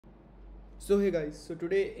So hey guys, so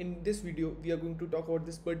today in this video we are going to talk about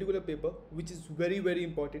this particular paper which is very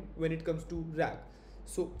important when it comes to RAG.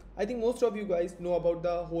 So I think most of you guys know about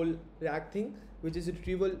the whole RAG thing, which is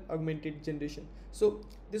Retrieval Augmented Generation. So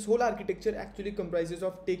this whole architecture actually comprises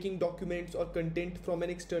of taking documents or content from an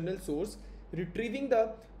external source, retrieving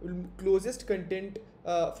the closest content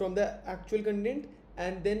from the actual content,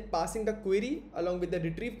 and then passing the query along with the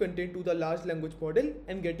retrieved content to the large language model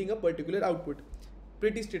and getting a particular output.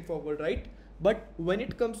 Pretty straightforward, right? But when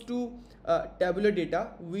it comes to tabular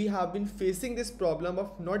data, we have been facing this problem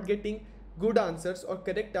of not getting good answers or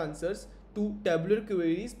correct answers to tabular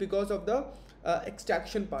queries because of the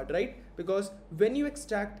extraction part, right? Because when you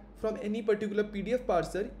extract from any particular PDF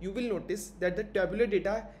parser, you will notice that the tabular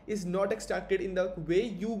data is not extracted in the way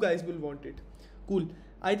you guys will want it. Cool.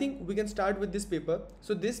 I think we can start with this paper.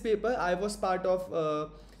 So this paper I was part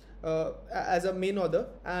of as a main author,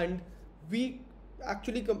 and we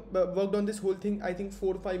actually worked on this whole thing I think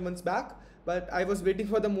 4 or 5 months back, but I was waiting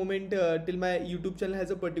for the moment till my YouTube channel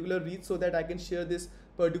has a particular reach so that I can share this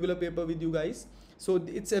particular paper with you guys. So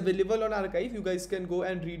it's available on archive, you guys can go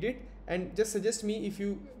and read it and just suggest me if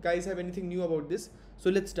you guys have anything new about this.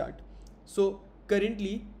 So let's start. So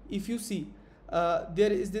currently if you see,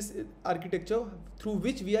 there is this architecture through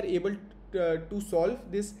which we are able to solve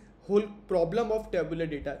this whole problem of tabular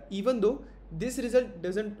data, even though this result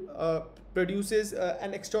doesn't produces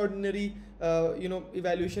an extraordinary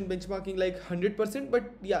evaluation benchmarking like 100%, but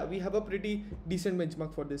yeah, we have a pretty decent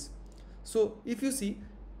benchmark for this. So if you see,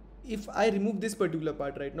 if I remove this particular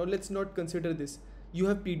part right now, let's not consider this. You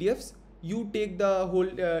have PDFs, you take the whole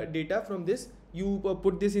data from this, you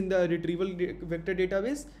put this in the retrieval vector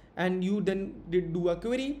database, and you then do a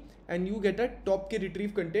query and you get a top k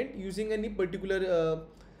retrieve content using any particular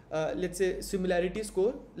let's say similarity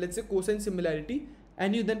score, let's say cosine similarity,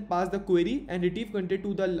 and you then pass the query and retrieve content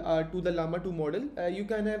to the llama 2 model. You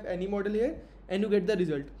can have any model here and you get the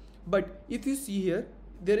result. But if you see here,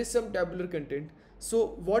 there is some tabular content. So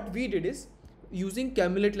what we did is using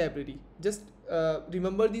Camelot library. Just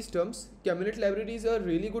remember these terms. Camelot library is a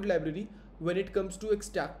really good library when it comes to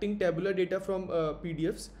extracting tabular data from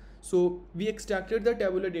PDFs. So we extracted the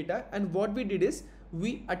tabular data, and what we did is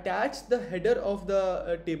we attached the header of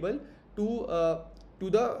the table to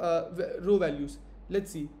the row values.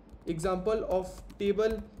 Let's see example of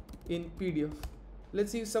table in PDF.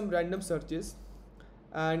 Let's see some random searches,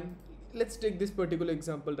 and let's take this particular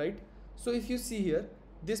example, right? So if you see here,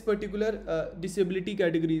 this particular disability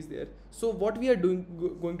category is there. So what we are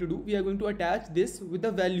going to do, we are going to attach this with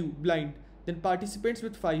the value blind, then participants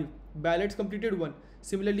with 5, ballots completed 1,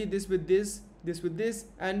 similarly this with this with this,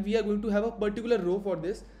 and we are going to have a particular row for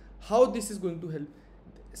this. How this is going to help?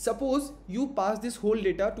 Suppose you pass this whole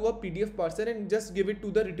data to a PDF parser and just give it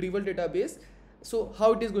to the retrieval database. So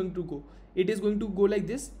how it is going to go? It is going to go like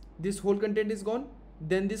this. This whole content is gone,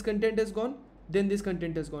 then this content is gone, then this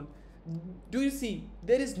content is gone. Do you see?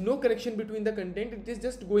 There is no connection between the content, it is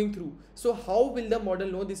just going through. So how will the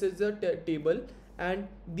model know this is a table and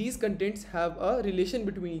these contents have a relation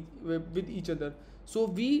between with each other? So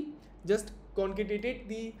we just concatenated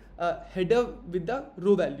the header with the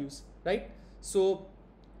row values, right? So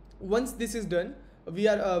once this is done, we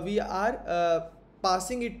are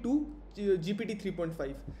passing it to GPT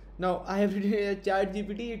 3.5. Now I have written a chat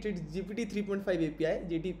GPT, it is GPT 3.5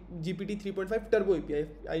 API, GPT 3.5 Turbo API,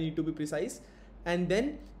 I need to be precise. And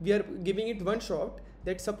then we are giving it one shot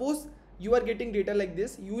that suppose you are getting data like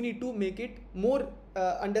this, you need to make it more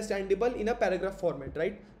understandable in a paragraph format,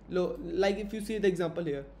 right? Like if you see the example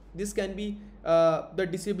here, this can be the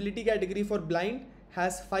disability category for blind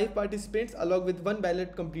has 5 participants along with 1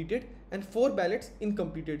 ballot completed and 4 ballots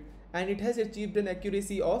incompleted, and it has achieved an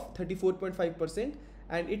accuracy of 34.5%,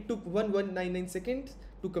 and it took 1199 seconds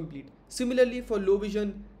to complete. Similarly for low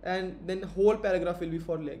vision, and then whole paragraph will be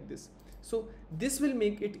for like this. So this will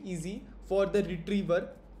make it easy for the retriever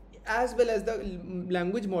as well as the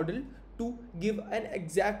language model to give an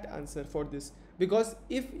exact answer for this, because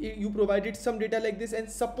if you provided some data like this and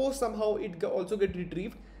suppose somehow it also get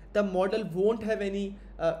retrieved, the model won't have any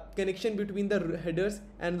connection between the headers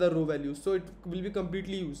and the row values, so it will be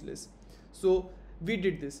completely useless. So we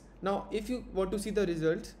did this. Now if you want to see the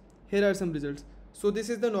results, here are some results. So this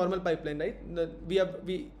is the normal pipeline, right?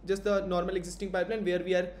 We just the normal existing pipeline where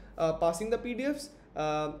we are passing the PDFs,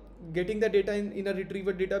 getting the data in a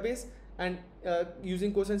retriever database, and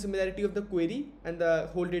using cosine similarity of the query and the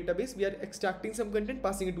whole database, we are extracting some content,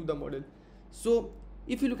 passing it to the model. So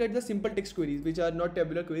if you look at the simple text queries, which are not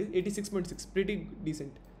tabular queries, 86.6, pretty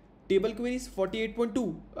decent. Table queries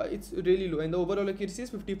 48.2, it's really low, and the overall accuracy is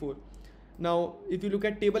 54. Now, if you look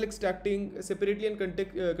at table extracting separately and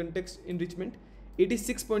context enrichment, it is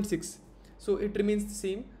 6.6. So it remains the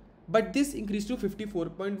same, but this increased to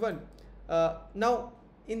 54.1. Now,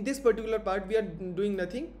 in this particular part, we are doing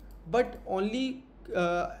nothing but only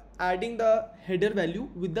adding the header value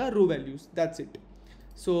with the row values. That's it.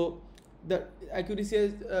 So the accuracy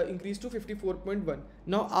has increased to 54.1.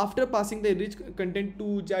 Now, after passing the enriched content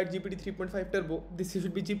to GPT 3.5 Turbo, this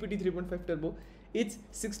should be GPT 3.5 Turbo, it's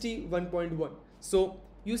 61.1. So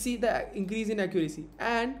you see the increase in accuracy,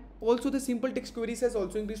 and also the simple text queries has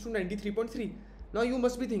also increased to 93.3. Now you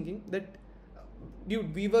must be thinking that,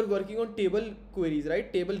 dude, we were working on table queries,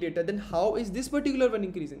 right? Table data. Then how is this particular one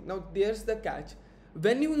increasing? Now there's the catch.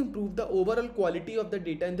 When you improve the overall quality of the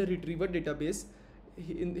data in the retriever database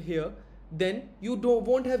in here, then you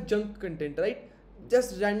won't have junk content, right?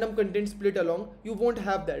 Just random content split along. You won't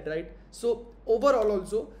have that, right? So overall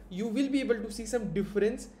also you will be able to see some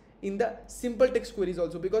difference in the simple text queries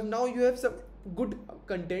also, because now you have some good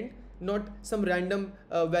content, not some random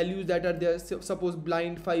values that are there. Suppose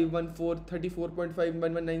blind 514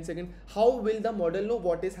 34.5119 second. How will the model know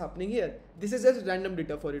what is happening here? This is just random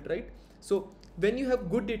data for it, right? So when you have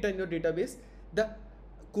good data in your database, the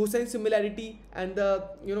cosine similarity and the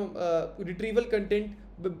retrieval content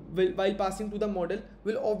while passing to the model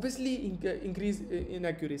will obviously increase in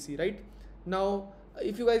accuracy, right? Now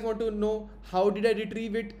if you guys want to know how did I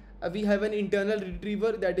retrieve it, we have an internal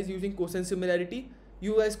retriever that is using cosine similarity.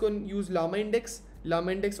 You guys can use llama index.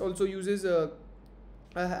 Llama index also uses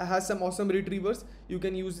has some awesome retrievers. You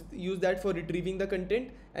can use that for retrieving the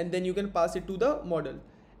content, and then you can pass it to the model.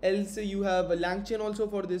 Else you have a LangChain also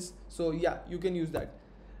for this. So yeah, you can use that.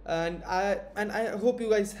 And I hope you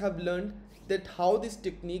guys have learned that how this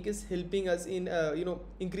technique is helping us in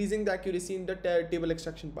increasing the accuracy in the table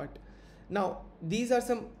extraction part. Now these are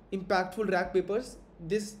some impactful RAG papers.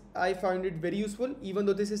 This I found it very useful, even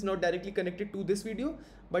though this is not directly connected to this video,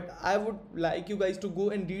 but I would like you guys to go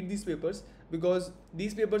and read these papers, because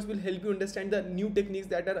these papers will help you understand the new techniques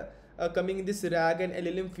that are coming in this RAG and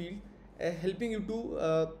LLM field, helping you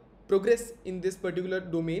to progress in this particular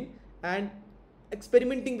domain and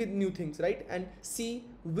experimenting with new things, right? And see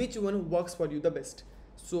which one works for you the best.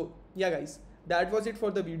 So yeah guys, that was it for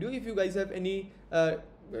the video. If you guys have any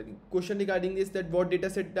question regarding this, that what data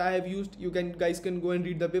set I have used, you guys can go and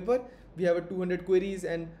read the paper. We have 200 queries,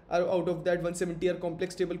 and out of that 170 are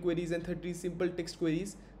complex table queries and 30 simple text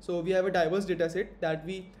queries. So we have a diverse data set that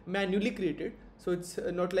we manually created. So it's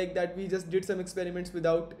not like that we just did some experiments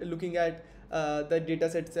without looking at the data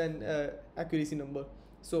sets and accuracy number.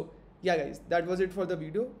 So yeah guys, that was it for the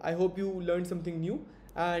video. I hope you learned something new,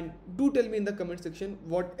 and do tell me in the comment section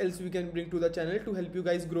what else we can bring to the channel to help you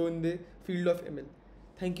guys grow in the field of ML.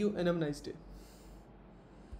 Thank you and have a nice day.